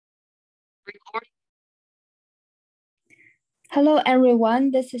Hello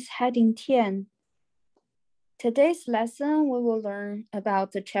everyone, this is Heading Tian. Today's lesson, we will learn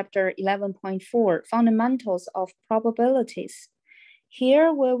about the chapter 11.4, Fundamentals of Probabilities.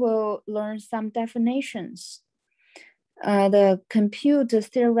 Here we will learn some definitions. The compute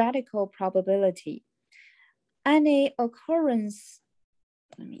theoretical probability. Any occurrence,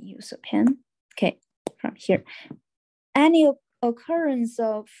 let me use a pen. Okay, from here. Any occurrence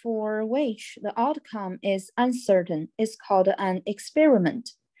for which the outcome is uncertain is called an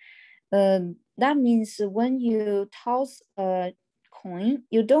experiment. That means when you toss a coin,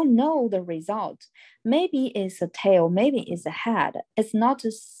 you don't know the result. Maybe it's a tail, maybe it's a head. It's not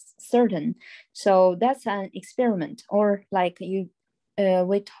certain. So that's an experiment. Or like we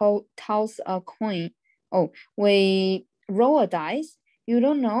toss a coin. We roll a dice. You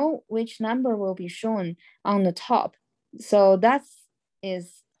don't know which number will be shown on the top. So that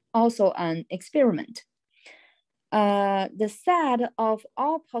is also an experiment. The set of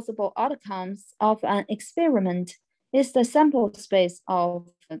all possible outcomes of an experiment is the sample space of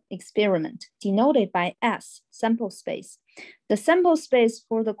an experiment, denoted by S, sample space. The sample space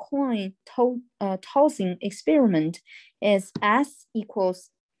for the coin tossing experiment is S equals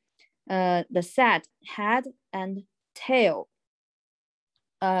the set head and tail.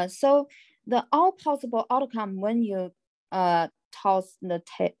 So the all possible outcome when you toss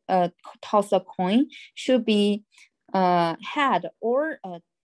a coin should be head or a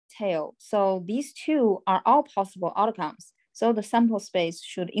tail. So these two are all possible outcomes. So the sample space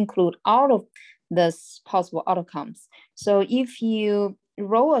should include all of these possible outcomes. So if you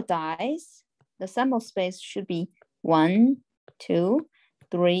roll a dice, the sample space should be 1, 2,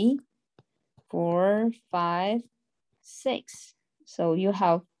 3, 4, 5, 6. So you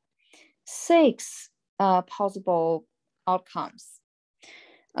have 6 possible outcomes.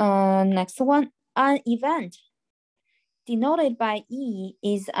 Next one, an event denoted by E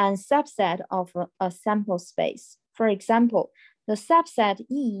is a subset of a sample space. For example, the subset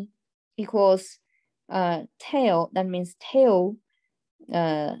E equals tail, that means tails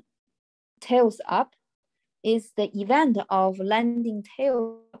up, is the event of landing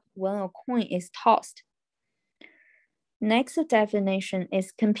tail when a coin is tossed. Next definition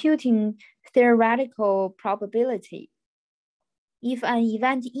is computing theoretical probability. If an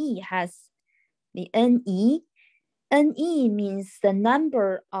event E has the NE, NE means the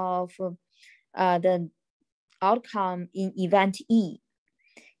number of the outcome in event E.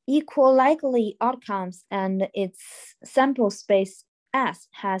 Equal likely outcomes and its sample space S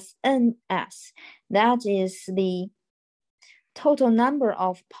has NS. That is the total number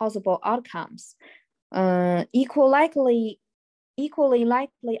of possible outcomes. Equally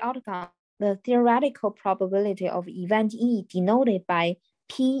likely outcome, the theoretical probability of event E denoted by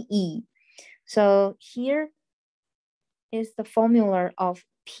PE. So here is the formula of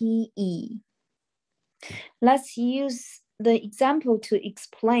PE. Let's use the example to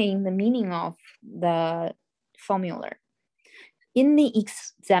explain the meaning of the formula. In the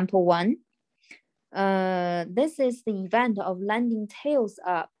example 1, this is the event of landing tails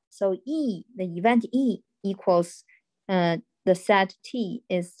up. So E, the event E equals the set T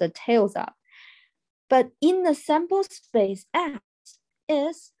is the tails up. But in the sample space S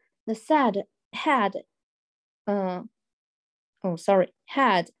is the set head,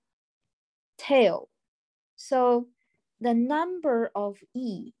 head, tail. So the number of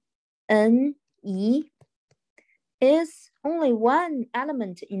E, NE, is only one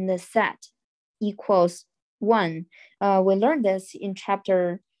element in the set equals 1. We learned this in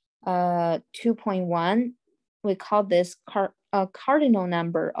chapter 2.1. We call this a cardinal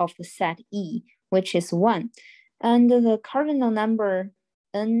number of the set E, which is 1. And the cardinal number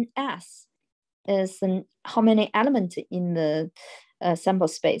NS is how many elements in the sample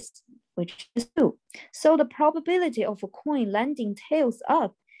space, which is 2. So the probability of a coin landing tails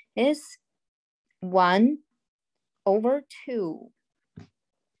up is 1 over 2.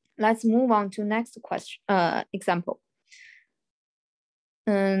 Let's move on to next question, example.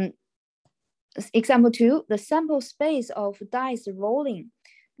 Example 2, the sample space of dice rolling.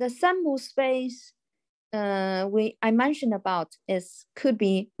 The sample space I mentioned about could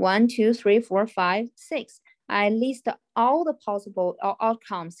be 1, 2, 3, 4, 5, 6. I list all the possible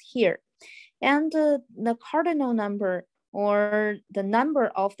outcomes here. And the cardinal number or the number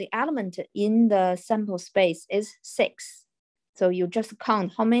of the element in the sample space is 6. So you just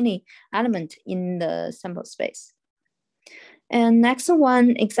count how many elements in the sample space. And next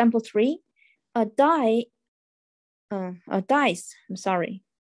one, example 3, a dice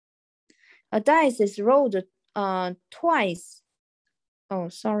is rolled twice.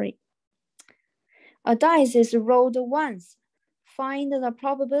 A dice is rolled once. Find the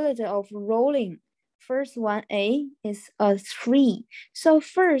probability of rolling. First one, A, is a 3. So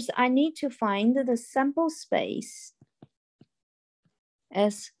first, I need to find the sample space.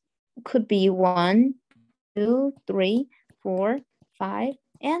 S could be 1, 2, 3, 4, 5,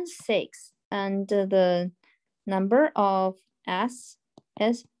 and 6. And the number of S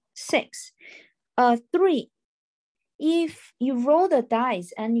is 6. 3. If you roll the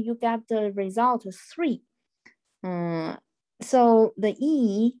dice and you get the result 3, so the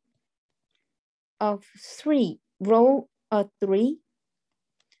E of 3, roll a 3,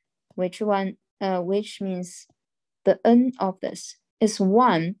 which means the N of this is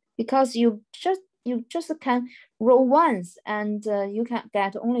 1, because you just can roll once and you can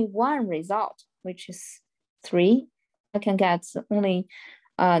get only one result, which is 3. I can get only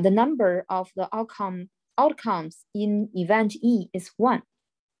the number of the outcomes in event E is 1.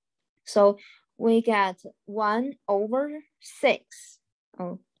 So we get 1/6,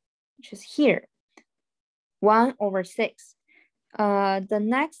 which is here, 1/6. The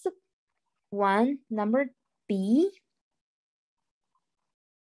next one, number B,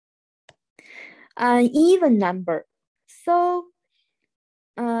 an even number. So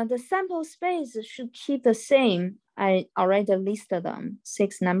the sample space should keep the same. I already listed them,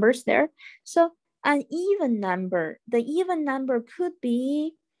 6 numbers there. So an even number, the even number could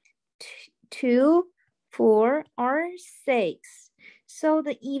be 2, 4, or 6. So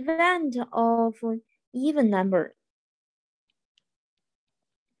the event of even number,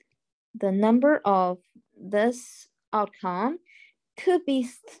 the number of this outcome could be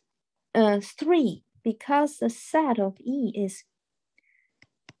 3, because the set of E is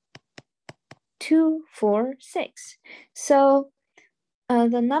 2, 4, 6. So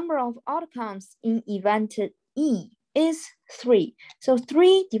the number of outcomes in event E is 3. So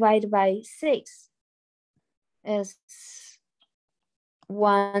 3 divided by 6 is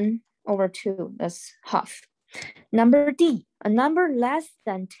 1/2. That's half. Number D, a number less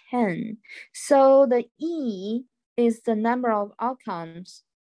than 10. So the E is the number of outcomes.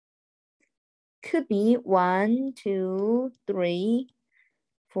 Could be 1, 2, 3,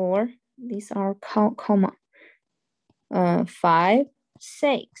 4. These are comma. 5,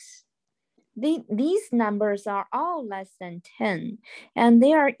 6. These numbers are all less than 10, and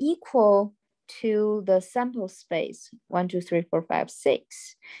they are equal to the sample space, 1, 2, 3, 4, 5,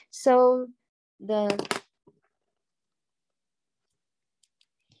 6. So the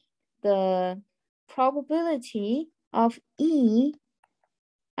probability of E,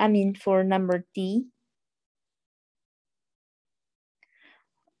 I mean for number D,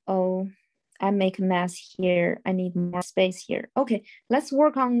 I make a mess here. I need more space here. Okay, let's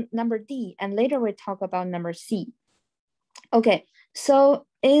work on number D, and later we talk about number C. Okay, so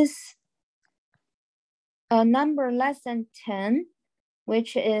is a number less than 10,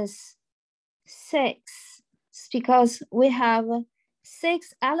 which is 6, because we have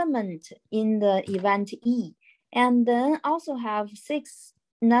 6 elements in the event E, and then also have 6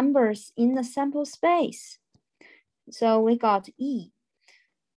 numbers in the sample space. So we got E.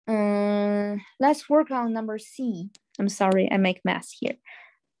 Let's work on number C. I'm sorry, I make mess here.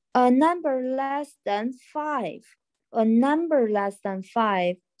 A number less than 5. A number less than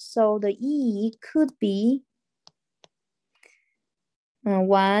 5. So the E could be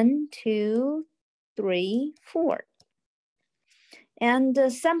 1, 2, 3, 4. And the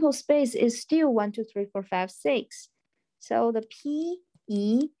sample space is still 1, 2, 3, 4, 5, 6. So the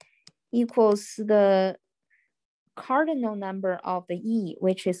PE equals the cardinal number of the E,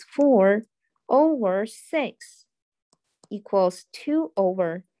 which is 4/6 equals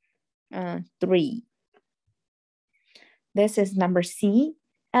 2/3. This is number C.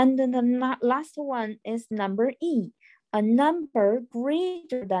 And then the last one is number E, a number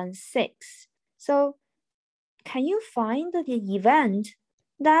greater than 6. So can you find the event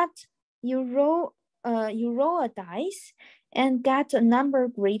that you roll a dice and get a number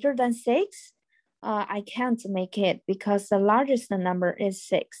greater than 6? I can't make it because the largest number is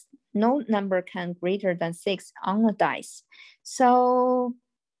 6. No number can greater than 6 on a dice. So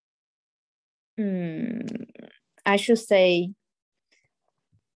I should say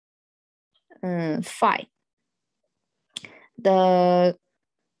 5. The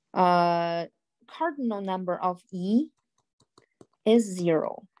cardinal number of E is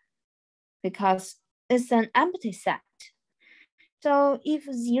 0 because it's an empty set. So if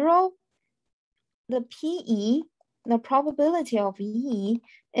 0, the PE, the probability of E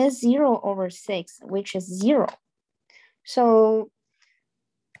is 0/6, which is 0. So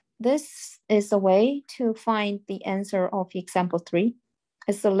this is a way to find the answer of example 3.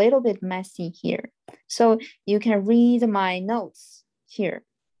 It's a little bit messy here. So you can read my notes here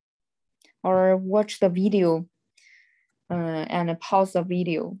or watch the video and pause the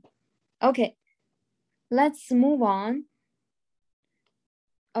video. Okay, let's move on.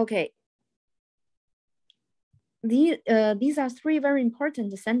 Okay. These are three very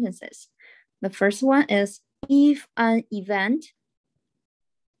important sentences. The first one is, if an event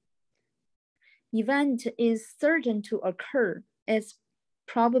is certain to occur, its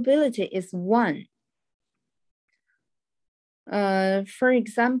probability is 1. For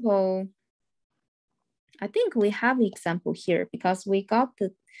example, I think we have an example here because we got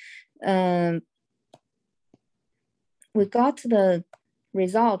the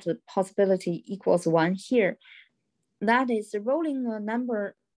result possibility equals 1 here. That is rolling a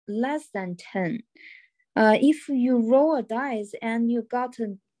number less than 10. If you roll a dice and you got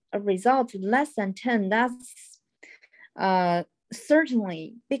a result less than 10, that's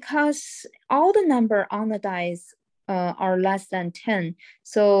certainly because all the number on the dice are less than 10.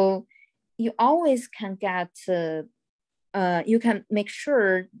 So you always can get, you can make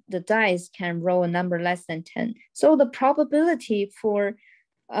sure the dice can roll a number less than 10. So the probability for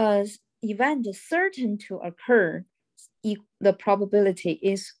event certain to occur, the probability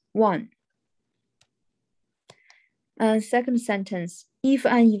is 1. Second sentence, if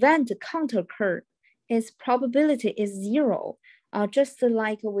an event can't occur, its probability is 0, just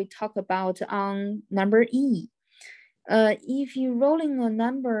like we talked about on number E. If you're rolling a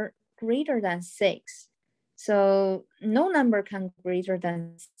number greater than 6, so no number can greater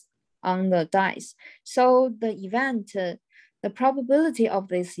than on the dice. So the event, the probability of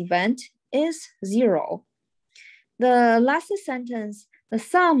this event is 0. The last sentence, the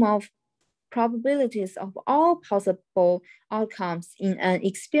sum of probabilities of all possible outcomes in an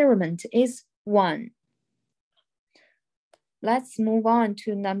experiment is 1. Let's move on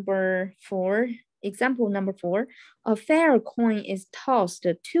to number 4. Example number 4, a fair coin is tossed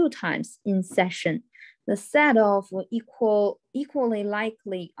 2 times in session. The set of equally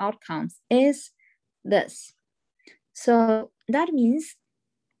likely outcomes is this. So that means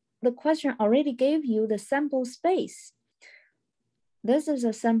the question already gave you the sample space. This is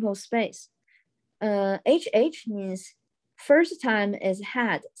a sample space. HH means first time is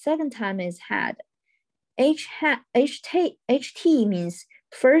head, second time is head. HT means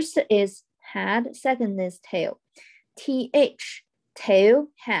first is head, second is tail. TH, tail,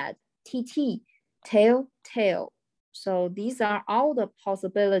 head. TT, tail, tail. So these are all the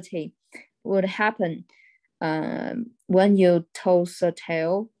possibility would happen when you toss a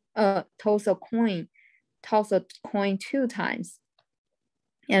coin 2 times.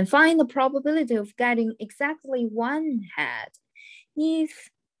 And find the probability of getting exactly 1 head. If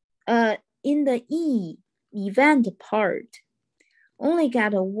in the event part only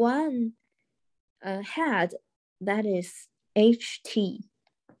get 1 head, that is HT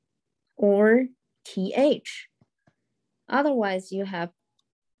or TH. Otherwise, you have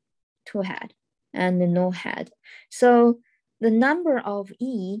 2 head and no head. So the number of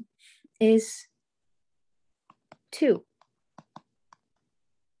E is 2.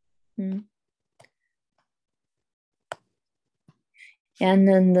 And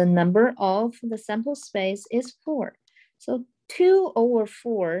then the number of the sample space is 4. So 2 over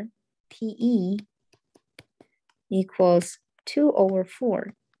 4 PE equals 2 over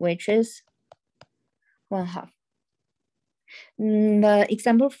 4, which is 1/2. The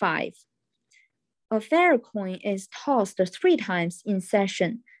example 5. A fair coin is tossed 3 times in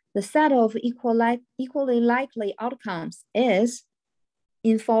session. The set of equally likely outcomes is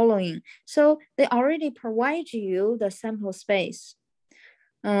in following. So they already provide you the sample space.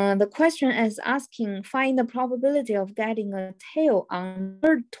 The question is asking, find the probability of getting a tail on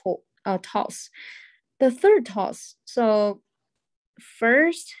third toss. The third toss, so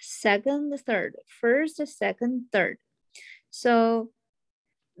first, second, third, first, second, third. So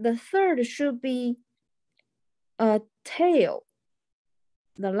the third should be a tail.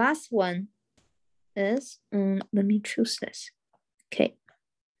 The last one is, let me choose this. Okay.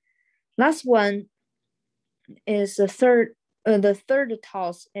 Last one is the third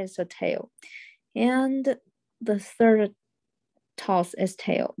toss is a tail. And the third toss is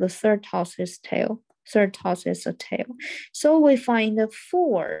tail. The third toss is tail. Third toss is a tail. So we find the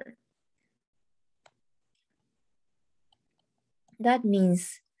 4. That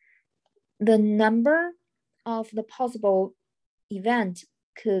means the number of the possible event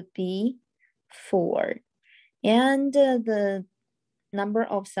could be 4. And the number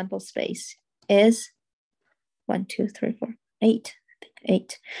of sample space is 1, 2, 3, 4, 8. I think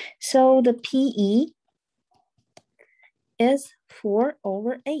 8. So the PE is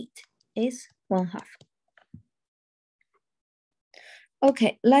 4/8 is 1/2.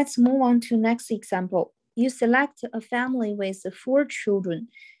 Okay, let's move on to next example. You select a family with 4 children.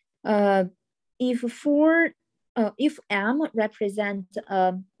 If M represents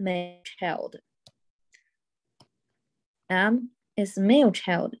a male child, M is male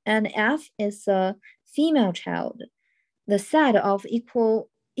child, and F is a female child, the set of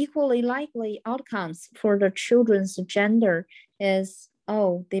equally likely outcomes for the children's gender is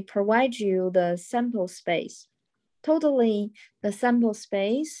O. They provide you the sample space. Totally, the sample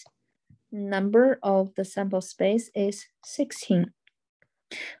space, number of the sample space is 16.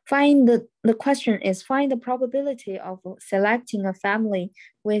 The question is find the probability of selecting a family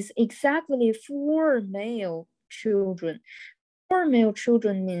with exactly 4 male children. 4 male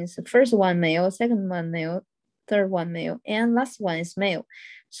children means first one male, second one male, third one male, and last one is male.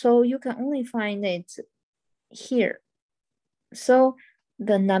 So you can only find it here. So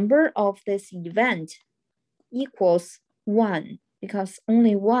the number of this event equals 1 because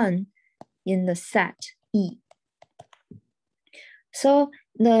only 1 in the set E. So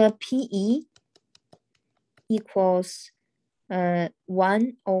the PE equals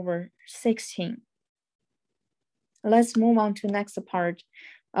 1/16. Let's move on to next part.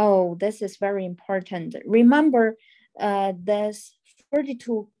 Oh, this is very important. Remember this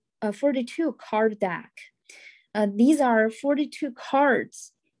 42 card deck. These are 42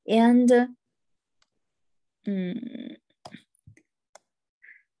 cards and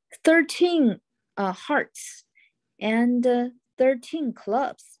 13 hearts and 13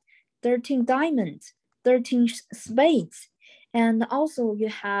 clubs, 13 diamonds, 13 spades, and also you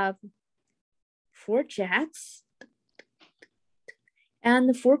have 4 jacks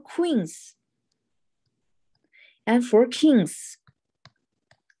and 4 queens and 4 kings.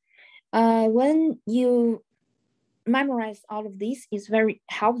 When you memorize all of these, it's very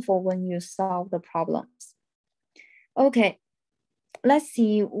helpful when you solve the problems. Okay, let's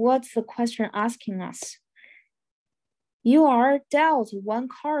see what's the question asking us. You are dealt 1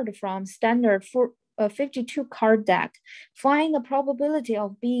 card from standard 52 card deck. Find the probability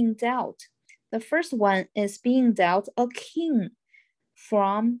of being dealt. The first one is being dealt a king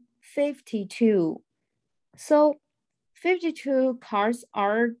from 52. So 52 cards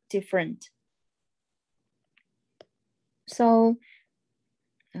are different. So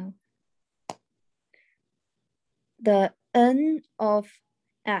the N of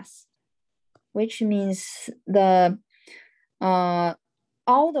S, which means the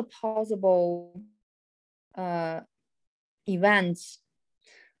all the possible events,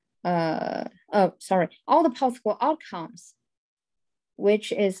 all the possible outcomes,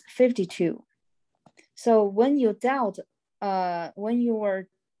 which is 52. So when you were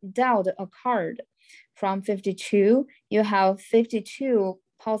dealt a card from 52, you have 52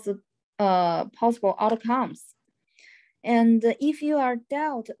 possible outcomes. And if you are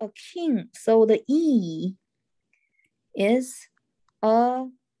dealt a king, so the E is a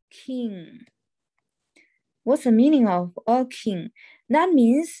king. What's the meaning of a king? That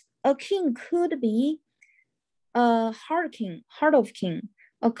means a king could be a heart of king,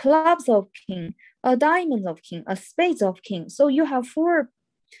 a clubs of king, a diamond of king, a spades of king. So you have 4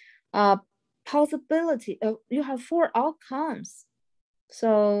 possibility. You have 4 outcomes.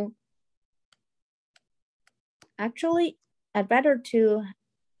 So actually, I better to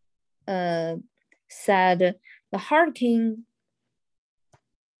said the heart king,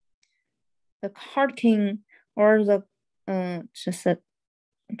 or the just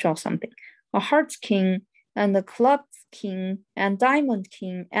draw something. A hearts king and the clubs king and diamond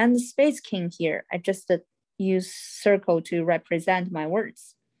king and the spades king here. I just use circle to represent my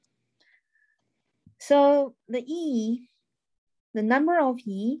words. So the E, the number of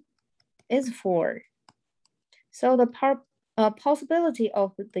E is 4. So the possibility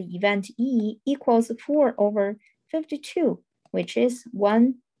of the event E equals 4/52, which is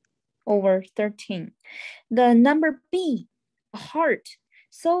 1/13. The number B, a heart.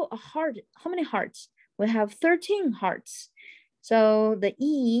 So a heart, how many hearts? We have 13 hearts. So the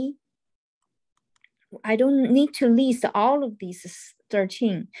E, I don't need to list all of these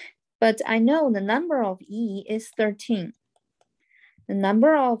 13, but I know the number of E is 13. The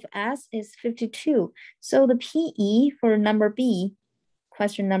number of S is 52. So the PE for number B,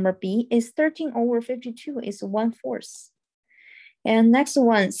 question number B, is 13/52 is 1/4. And next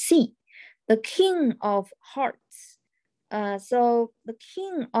one, C, the king of hearts. So the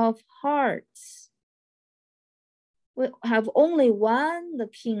king of hearts, we have only one, the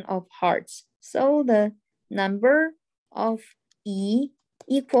king of hearts. So the number of E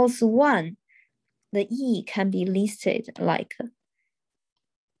equals 1. the E can be listed like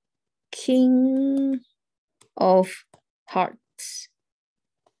King of Hearts.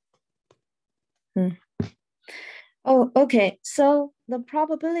 Oh, okay. So the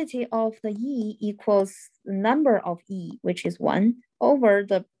probability of the E equals the number of E, which is 1, over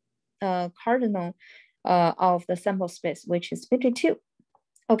the cardinal of the sample space, which is 52.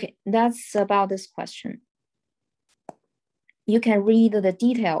 Okay, that's about this question. You can read the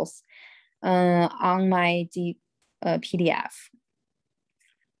details on my PDF.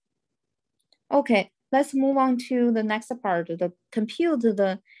 Okay, let's move on to the next part, the compute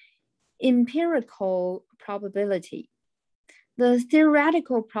the empirical probability. The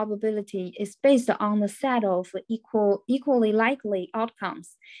theoretical probability is based on the set of equally likely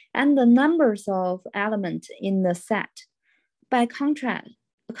outcomes and the numbers of elements in the set. By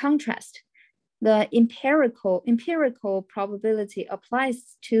contrast, the empirical probability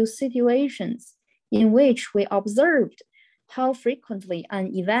applies to situations in which we observed how frequently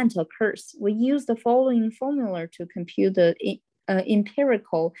an event occurs. We use the following formula to compute the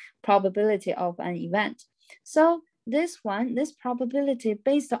empirical probability of an event. So this probability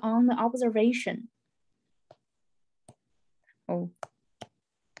based on the observation. Oh.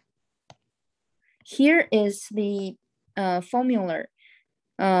 Here is the formula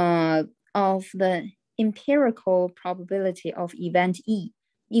of the empirical probability of event E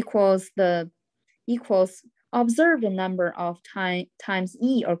equals observed number of times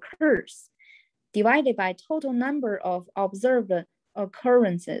E occurs divided by total number of observed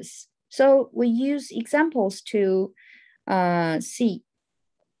occurrences. So we use examples to see.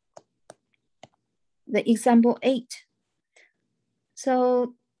 The example 8.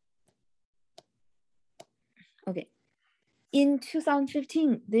 So, okay. In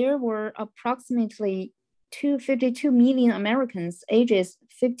 2015, there were approximately 252 million Americans ages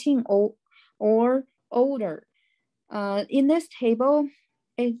 15 or older. In this table,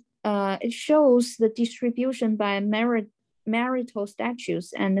 it shows the distribution by marital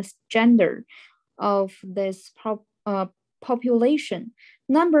status and gender of this population.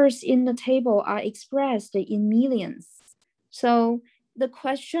 Numbers in the table are expressed in millions. So the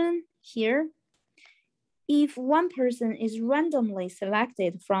question here, if one person is randomly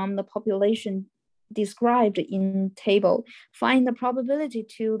selected from the population described in table, find the probability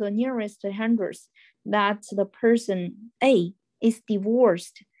to the nearest hundreds that the person A is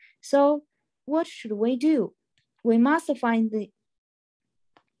divorced. So what should we do? We must find the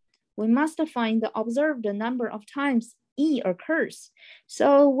observed number of times E occurs.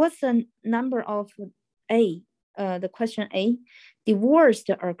 So what's the number of A? The question A, divorced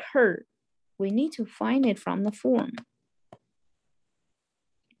occur. We need to find it from the form.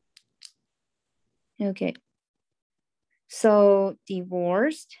 Okay. So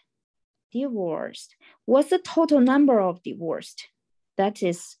divorced. What's the total number of divorced? That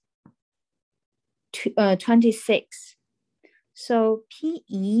is 26. So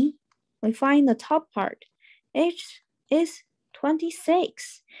PE, we find the top part, H is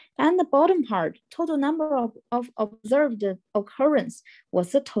 26. And the bottom part, total number of observed occurrence,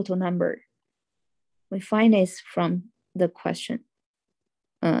 what's the total number? We find it from the question.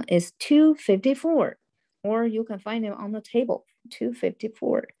 Is 254, or you can find it on the table,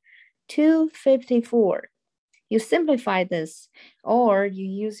 254. 254. You simplify this, or you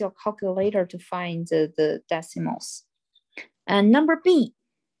use your calculator to find the decimals. And number B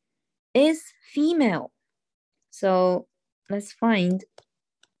is female. So let's find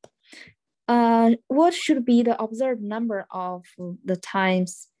what should be the observed number of the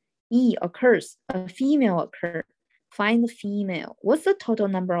times E occurs, a female occur. Find the female. What's the total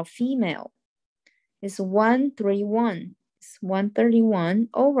number of female? It's 131. It's 131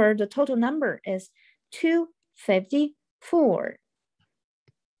 over the total number is 254.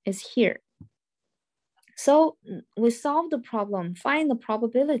 Is here. So we solve the problem, find the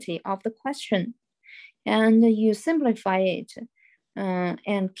probability of the question, and you simplify it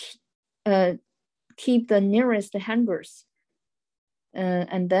and keep the nearest hundreds.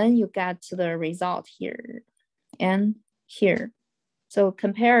 And then you get the result here and here. So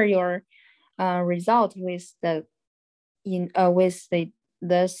compare your result with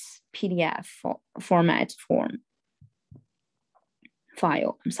this PDF format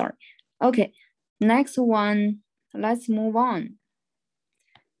file. I'm sorry. Okay, next one. Let's move on.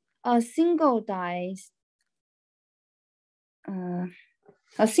 A single dice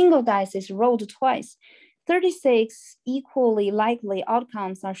is rolled twice. 36 equally likely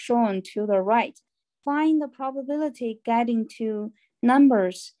outcomes are shown to the right. Find the probability getting to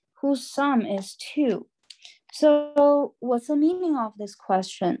numbers whose sum is 2. So what's the meaning of this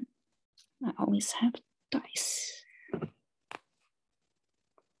question? I always have dice.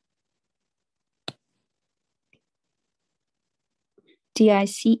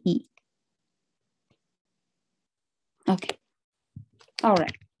 D-I-C-E. Okay. All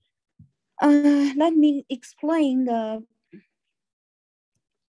right. Let me explain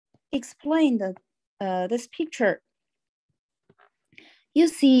this picture. You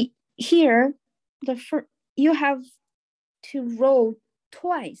see here, you have to roll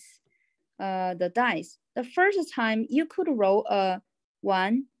twice the dice. The first time you could roll a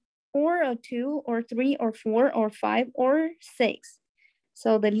 1 or a 2 or 3 or 4 or 5 or 6.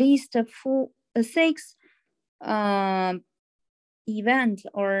 So the least 6 event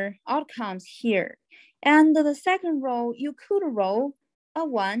or outcomes here. And the second roll, you could roll a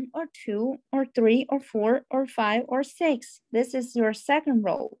 1 or 2 or 3 or 4 or 5 or 6. This is your second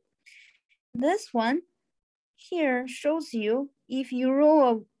roll. This one here shows you if you roll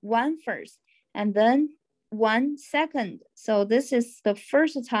a 1 first and then 1 second. So this is the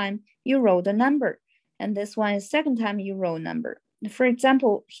first time you roll the number. And this one is second time you roll number. For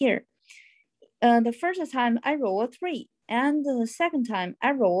example, here, the first time I roll a 3 and the second time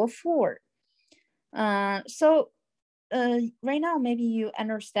I roll a 4. Right now, maybe you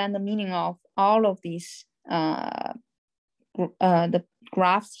understand the meaning of all of these the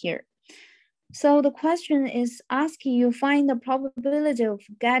graphs here. So the question is asking you find the probability of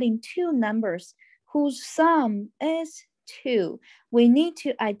getting two numbers whose sum is 2. We need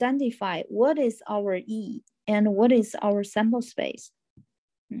to identify what is our E and what is our sample space.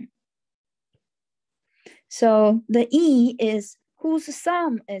 So the E is whose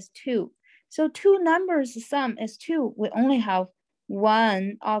sum is 2. So two numbers sum is 2. We only have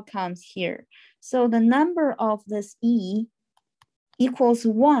one outcomes here. So the number of this E equals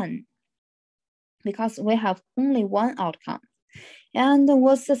 1 because we have only one outcome. And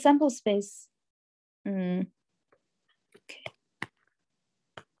what's the sample space? Okay.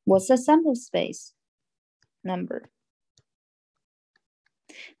 What's the sample space number?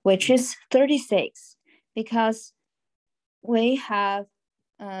 Which is 36 because we have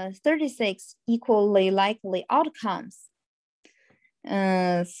 36 equally likely outcomes.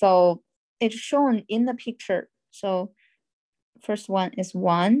 So it's shown in the picture. So first one is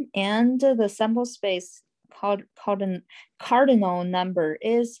 1 and the sample space cardinal number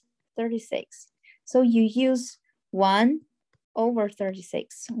is 36. So you use 1 over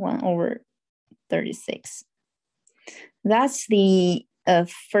 36, 1 over 36. That's the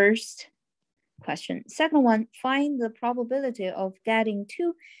first question. Second one, find the probability of getting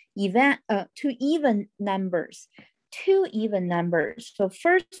two even numbers. Two even numbers. So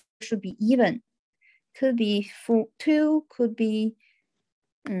first should be even. Could be 2, could be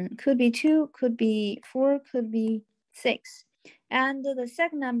 2, could be 4, could be 6. And the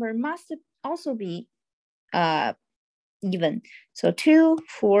second number must also be even. So 2,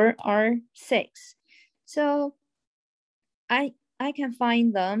 4, or 6. So I can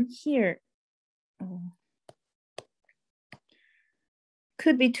find them here.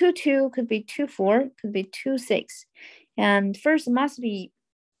 Could be 2, 2, could be 2, 4, could be 2, 6. And first must be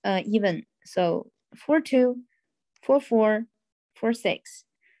even. So 4, 2, 4, 4, 4, 6.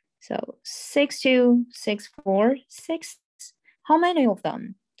 So 6, 2, 6, 4, 6. How many of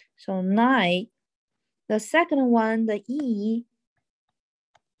them? So 9. The second one, the E,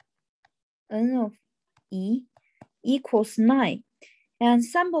 N of E equals 9. And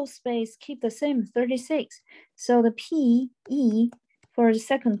sample space keep the same, 36. So the PE for the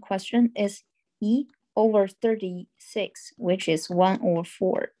second question is E over 36, which is 1 over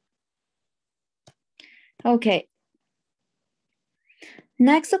 4. Okay.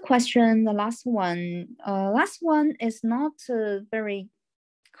 Next question, the last one. Last one is not very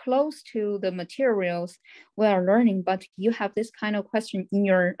close to the materials we are learning, but you have this kind of question in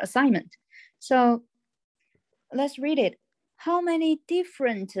your assignment. So let's read it. How many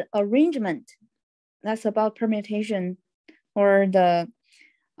different arrangement, that's about permutation or the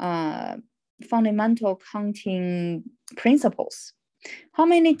fundamental counting principles. How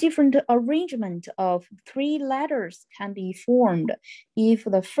many different arrangement of 3 letters can be formed if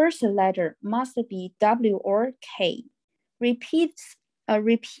the first letter must be W or K? Repeats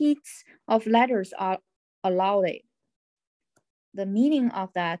of letters are allowed. The meaning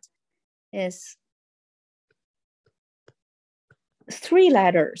of that is 3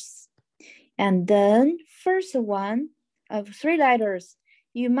 letters. And then first one of 3 letters,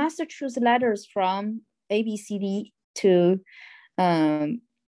 you must choose letters from A, B, C, D to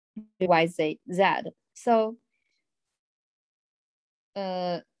Y, Z. So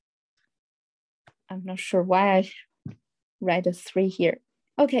I'm not sure why I write a 3 here.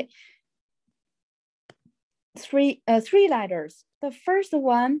 Okay, three letters. The first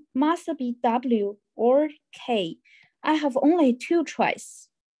one must be W or K. I have only 2 choices.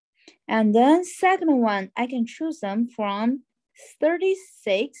 And then second one, I can choose them from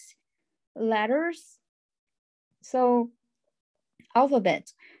 36 letters. So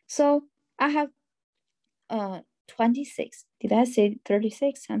alphabet. So I have 26. Did I say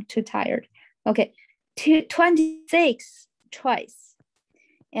 36? I'm too tired. Okay, 26 choice.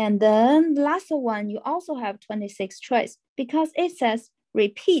 And then last one, you also have 26 choice because it says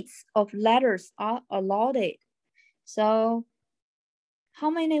repeats of letters are allowed. So how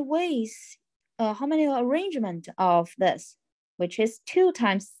many ways, how many arrangement of this, which is 2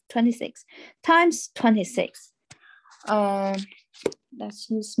 times 26 times 26. Let's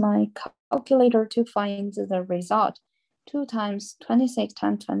use my calculator to find the result. 2 times 26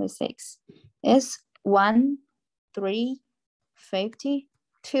 times 26 is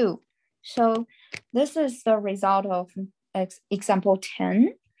 1,352. So this is the result of example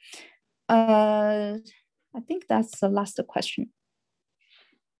 10. I think that's the last question.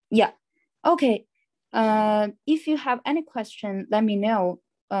 Yeah, okay. If you have any question, let me know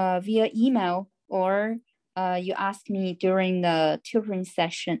via email or you ask me during the tutoring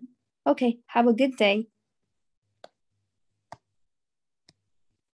session. Okay, have a good day.